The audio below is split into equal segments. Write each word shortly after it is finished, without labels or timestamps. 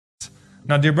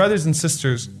Now, dear brothers and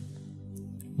sisters,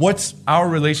 what's our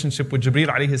relationship with Jibreel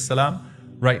alayhi salam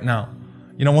right now?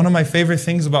 You know, one of my favorite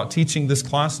things about teaching this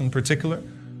class in particular,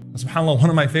 subhanAllah, one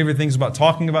of my favorite things about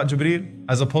talking about Jibreel,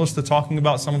 as opposed to talking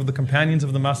about some of the companions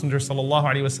of the Messenger sallallahu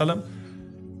alaihi wasallam,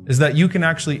 is that you can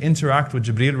actually interact with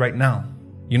Jibreel right now.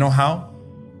 You know how?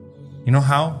 You know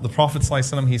how? The Prophet sallallahu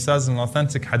alaihi wasallam, he says in an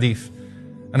authentic hadith,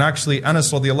 and actually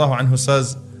Anas radiallahu anhu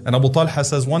says, and Abu Talha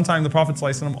says, one time the Prophet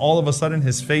ﷺ, all of a sudden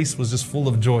his face was just full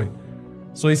of joy.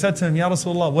 So he said to him, Ya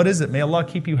Rasulullah, what is it? May Allah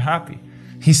keep you happy.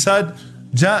 He said,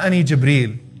 Ja'ani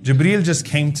Jibreel. Jibreel just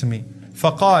came to me.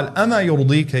 فقال أما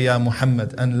يرضيك يا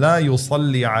محمد أن لا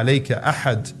يصلي عليك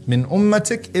أحد من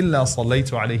أمتك إلا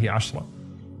صليت عليه عشرة.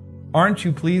 Aren't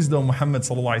you pleased, O Muhammad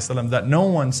sallallahu alaihi wasallam, that no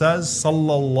one says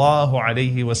sallallahu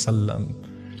alaihi wasallam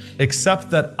except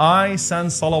that I send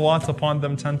salawat upon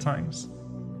them 10 times?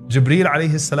 Jibreel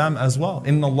alayhi salam as well.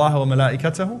 Inna Allah wa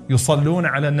malaikatahu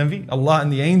yusalluna ala nabi. Allah and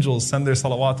the angels send their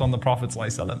salawat on the Prophet sallallahu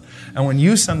alaihi wasallam. And when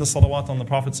you send the salawat on the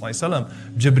Prophet sallallahu alaihi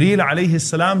wasallam, Jibreel alayhi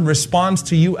salam responds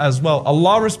to you as well.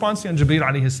 Allah responds to you and Jibreel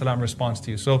alayhi salam responds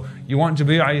to you. So you want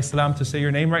Jibreel alayhi salam to say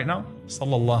your name right now?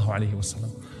 Sallallahu alayhi wasallam.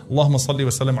 Allahumma salli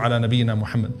wa sallim ala nabiyyina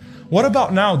Muhammad. What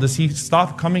about now? Does he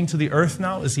stop coming to the earth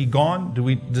now? Is he gone?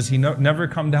 Does he never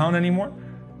come down anymore?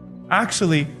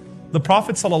 Actually, the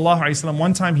Prophet ﷺ,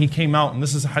 one time he came out, and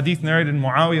this is a hadith narrated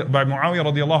by Muawiyah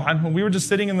radiallahu anhu. We were just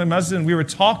sitting in the masjid and we were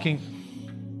talking,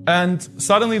 and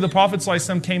suddenly the Prophet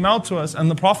ﷺ came out to us,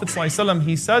 and the Prophet ﷺ,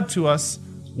 he said to us,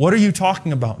 what are you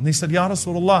talking about? And they said, Ya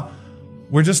Rasulullah,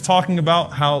 we're just talking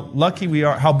about how lucky we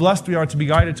are, how blessed we are to be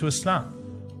guided to Islam.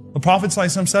 The Prophet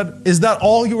ﷺ said, is that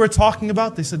all you were talking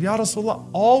about? They said, Ya Rasulullah,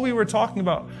 all we were talking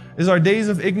about is our days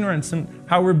of ignorance and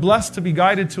how we're blessed to be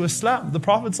guided to Islam. The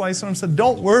Prophet ﷺ said,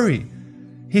 don't worry.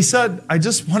 He said, I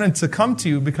just wanted to come to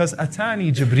you because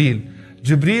Atani Jibreel.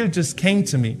 Jibreel just came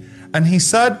to me. And he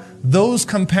said, those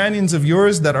companions of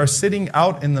yours that are sitting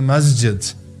out in the masjid,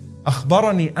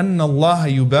 أخبرني أن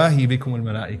الله يباهي بكم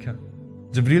الملائكة.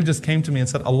 Jibreel just came to me and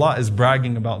said, Allah is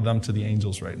bragging about them to the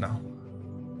angels right now.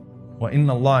 وَإِنَّ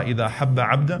اللَّهَ إِذَا حَبَّ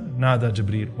عَبْدًا نَادَى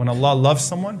جِبْرِيلَ. When Allah loves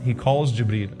someone, He calls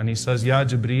Jibreel and He says, Ya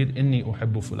Jibreel, inni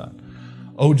uhibbu fulan.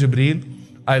 Oh Jibreel,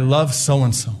 I love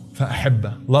so-and-so.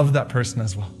 فَأَحِبَّ. Love that person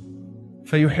as well.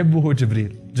 فَيُحِبُّهُ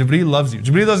Jibreel. Jibreel loves you.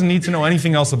 Jibreel doesn't need to know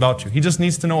anything else about you. He just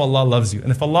needs to know Allah loves you. And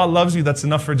if Allah loves you, that's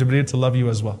enough for Jibreel to love you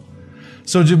as well.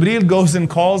 So Jibreel goes and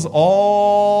calls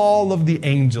all of the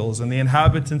angels and the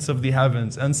inhabitants of the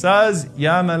heavens and says,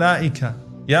 Ya malaika,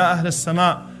 Ya ahl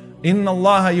as-sama, Inna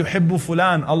Allah yuhibbu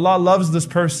fulan. Allah loves this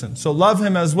person, so love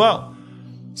him as well.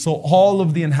 So all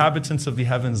of the inhabitants of the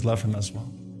heavens love him as well.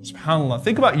 SubhanAllah.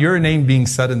 Think about your name being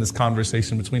said in this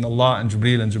conversation between Allah and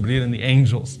Jibreel and the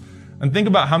angels. And think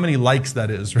about how many likes that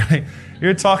is, right?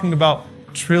 You're talking about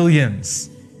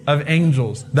trillions of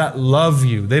angels that love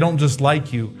you. They don't just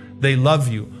like you, they love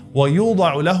you. وَيُوضَعُ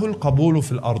لَهُ الْقَبُولُ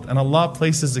فِي الْأَرْضِ. And Allah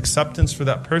places acceptance for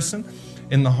that person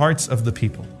in the hearts of the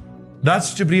people.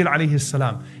 That's Jibreel alayhi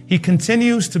salam. He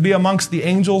continues to be amongst the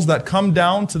angels that come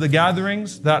down to the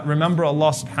gatherings that remember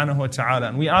Allah subhanahu wa ta'ala.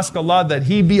 And we ask Allah that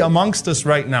He be amongst us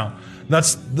right now.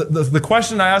 That's the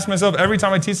question I ask myself every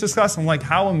time I teach this class. I'm like,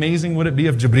 how amazing would it be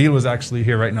if Jibreel was actually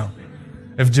here right now?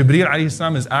 If Jibreel alayhi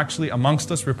salam is actually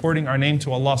amongst us reporting our name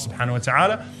to Allah subhanahu wa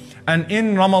ta'ala. And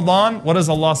in Ramadan, what does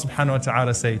Allah subhanahu wa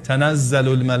ta'ala say?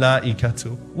 تَنَزَّلُ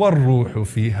الْمَلَائِكَةُ وَالرُّوحُ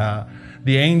فِيهَا.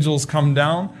 The angels come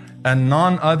down, and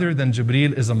none other than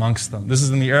Jibreel is amongst them. This is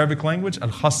in the Arabic language,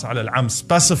 al-khas al-am,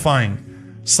 specifying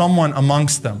someone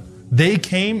amongst them. They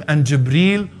came and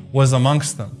Jibreel was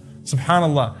amongst them.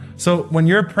 Subhanallah. So when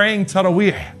you're praying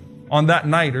Taraweeh on that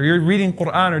night, or you're reading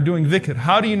Quran or doing dhikr,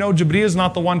 how do you know Jibreel is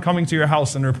not the one coming to your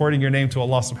house and reporting your name to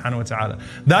Allah subhanahu wa ta'ala?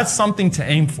 That's something to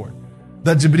aim for.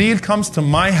 That Jibreel comes to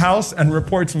my house and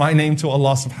reports my name to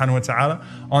Allah subhanahu wa ta'ala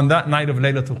on that night of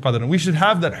Laylatul Qadr. And we should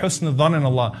have that husn al-dhan in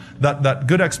Allah, that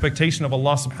good expectation of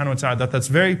Allah subhanahu wa ta'ala, that's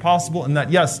very possible, and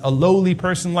that yes, a lowly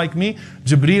person like me,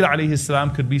 Jibreel alayhi salam,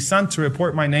 could be sent to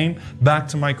report my name back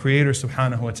to my Creator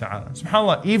subhanahu wa ta'ala.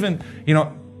 SubhanAllah, even,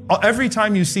 every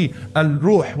time you see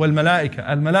al-ruh wal-malaika,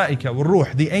 al-malaika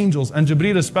wal-ruh, the angels, and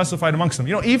Jibreel is specified amongst them.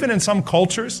 Even in some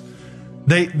cultures,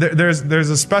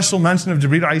 there's a special mention of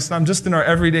Jibreel alayhi salam just in our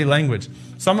everyday language.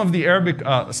 Some of the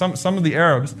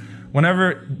Arabs,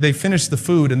 whenever they finish the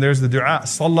food and there's the dua,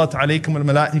 Sallat alaykum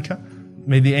al-malaika,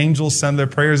 may the angels send their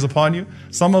prayers upon you.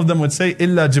 Some of them would say,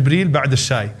 Illa Jibreel ba'd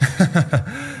al-shay.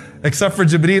 Except for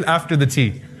Jibreel after the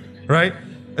tea, right?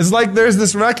 It's like there's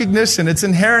this recognition, it's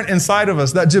inherent inside of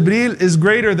us that Jibreel is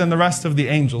greater than the rest of the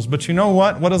angels. But you know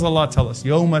what? What does Allah tell us?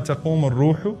 يَوْمَ تَقُومُ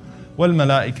الرُّوحُ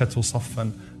وَالْمَلَائِكَةُ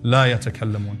صَفًّا لَا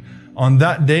يَتَكَلَّمُونَ. on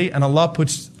that day, and Allah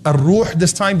puts ar-ruh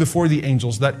this time before the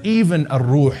angels, that even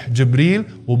ar-ruh,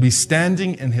 Jibreel, will be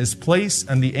standing in his place,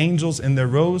 and the angels in their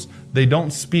rows, they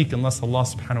don't speak unless Allah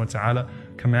subhanahu wa ta'ala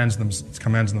commands them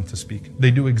to speak.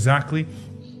 They do exactly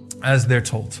as they're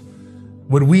told.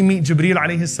 Would we meet Jibreel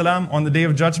alayhi salam on the day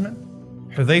of judgment?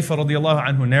 Hudhayfa radiallahu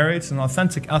anhu narrates an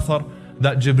authentic athar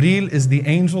that Jibreel is the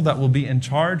angel that will be in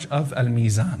charge of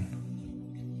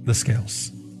al-mizan, the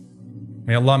scales.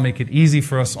 May Allah make it easy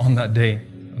for us on that day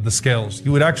of the scales.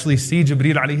 You would actually see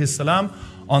Jibreel alayhi salam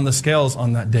on the scales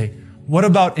on that day. What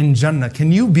about in Jannah?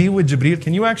 Can you be with Jibreel?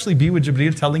 Can you actually be with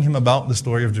Jibreel, telling him about the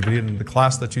story of Jibreel and the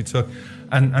class that you took?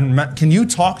 And can you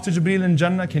talk to Jibreel in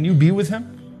Jannah? Can you be with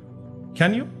him?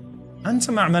 Can you? أنت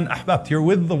مع من أحببت. You're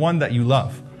with the one that you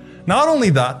love. Not only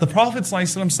that, the Prophet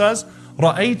ﷺ says,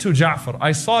 رأيت جعفر.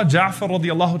 I saw Ja'far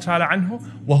radiallahu ta'ala anhu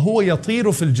وهو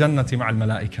يطير في الجنة مع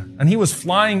الملائكة. And he was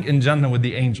flying in Jannah with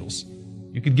the angels.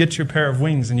 You could get your pair of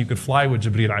wings and you could fly with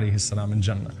Jibreel alayhi salam in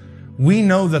Jannah. We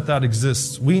know that that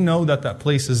exists. We know that that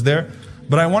place is there.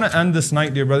 But I want to end this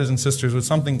night, dear brothers and sisters, with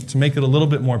something to make it a little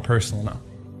bit more personal now.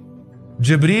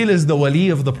 Jibreel is the wali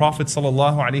of the Prophet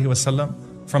sallallahu alaihi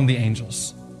wasallam from the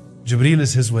angels. Jibreel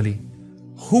is his wali.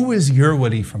 Who is your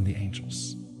wali from the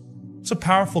angels? It's a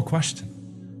powerful question.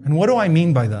 And what do I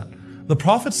mean by that? The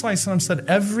Prophet ﷺ said,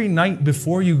 every night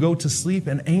before you go to sleep,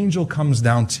 an angel comes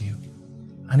down to you.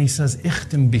 And he says,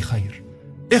 Ikhtim bi khair,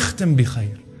 Ikhtim bi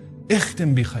khair,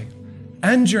 Ikhtim bi khair.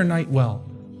 End your night well,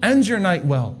 end your night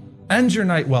well, end your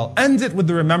night well. End it with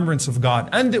the remembrance of God.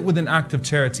 End it with an act of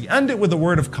charity. End it with a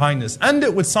word of kindness. End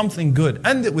it with something good.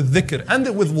 End it with dhikr. End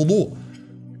it with wudu.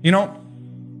 You know,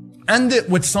 end it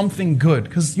with something good,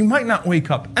 because you might not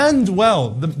wake up. End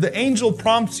well. The angel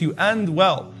prompts you, end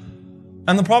well.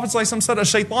 And the Prophet ﷺ said, a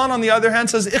shaitan on the other hand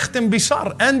says, Ikhtim bi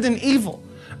shar, end in evil.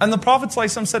 And the Prophet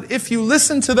ﷺ said, if you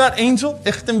listen to that angel,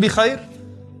 Ikhtim bi khair,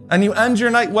 and you end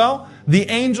your night well, the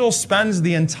angel spends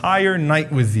the entire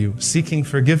night with you, seeking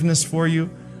forgiveness for you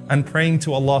and praying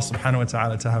to Allah subhanahu wa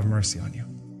ta'ala to have mercy on you.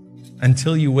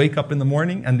 Until you wake up in the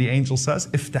morning and the angel says,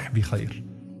 Iftah bi khair,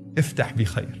 Iftah bi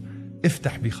khair.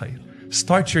 Iftah bi khair.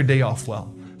 Start your day off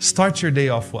well. Start your day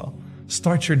off well.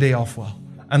 Start your day off well.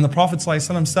 And the Prophet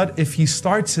ﷺ said, if he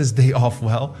starts his day off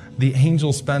well, the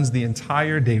angel spends the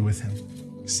entire day with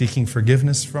him, seeking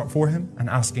forgiveness for him and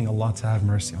asking Allah to have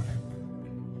mercy on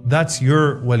him. That's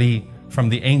your wali from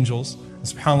the angels.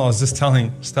 SubhanAllah, I was just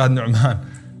telling Ustad Nu'man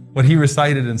what he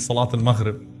recited in Salat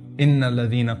al-Maghrib. إن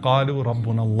الذين قالوا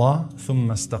ربنا الله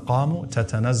ثم استقاموا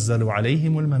تتنزل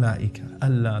عليهم الملائكة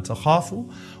ألا تخافوا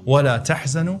ولا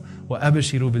تحزنوا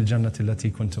وأبشروا بالجنة التي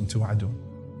كنتم توعدون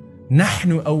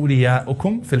نحن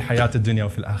أولياؤكم في الحياة الدنيا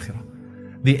وفي الآخرة.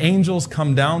 The angels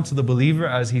come down to the believer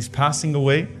as he's passing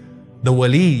away. The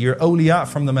wali, your awliya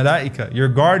from the malaika, your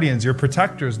guardians, your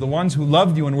protectors, the ones who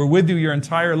loved you and were with you your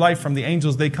entire life from the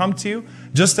angels, they come to you.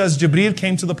 Just as Jibreel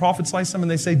came to the Prophet ﷺ and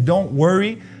they say, don't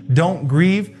worry, don't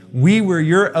grieve. We were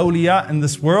your awliya in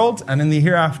this world and in the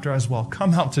hereafter as well.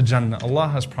 Come out to Jannah. Allah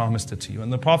has promised it to you.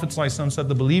 And the Prophet ﷺ said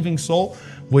the believing soul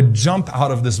would jump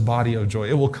out of this body of joy.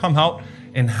 It will come out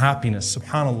in happiness,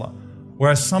 subhanAllah.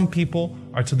 Whereas some people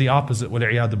are to the opposite,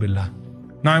 wal-iyadu billah.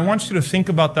 Now I want you to think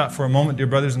about that for a moment, dear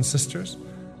brothers and sisters,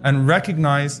 and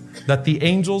recognize that the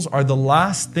angels are the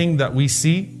last thing that we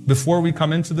see before we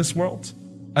come into this world,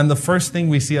 and the first thing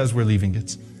we see as we're leaving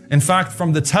it. In fact,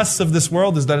 from the tests of this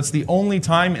world is that it's the only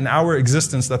time in our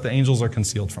existence that the angels are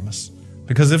concealed from us.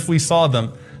 Because if we saw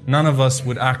them, none of us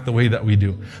would act the way that we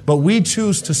do. But we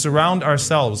choose to surround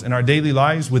ourselves in our daily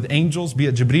lives with angels, be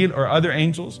it Jibreel or other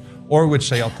angels, or with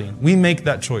shayateen. We make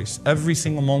that choice every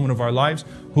single moment of our lives,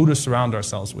 who to surround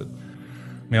ourselves with.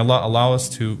 May Allah allow us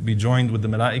to be joined with the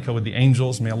malaika, with the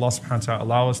angels. May Allah subhanahu wa ta'ala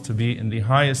allow us to be in the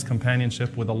highest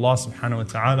companionship with Allah subhanahu wa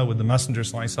ta'ala, with the Messenger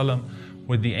sallallahu alaihi wasallam,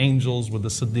 with the angels, with the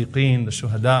siddiqeen, the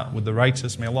shuhada, with the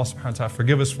righteous. May Allah subhanahu wa ta'ala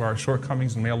forgive us for our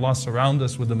shortcomings, and may Allah surround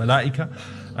us with the malaika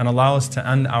and allow us to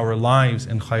end our lives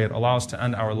in khair, allow us to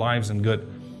end our lives in good.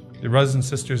 Dear brothers and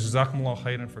sisters, jazakumullah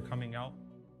khairan for coming out.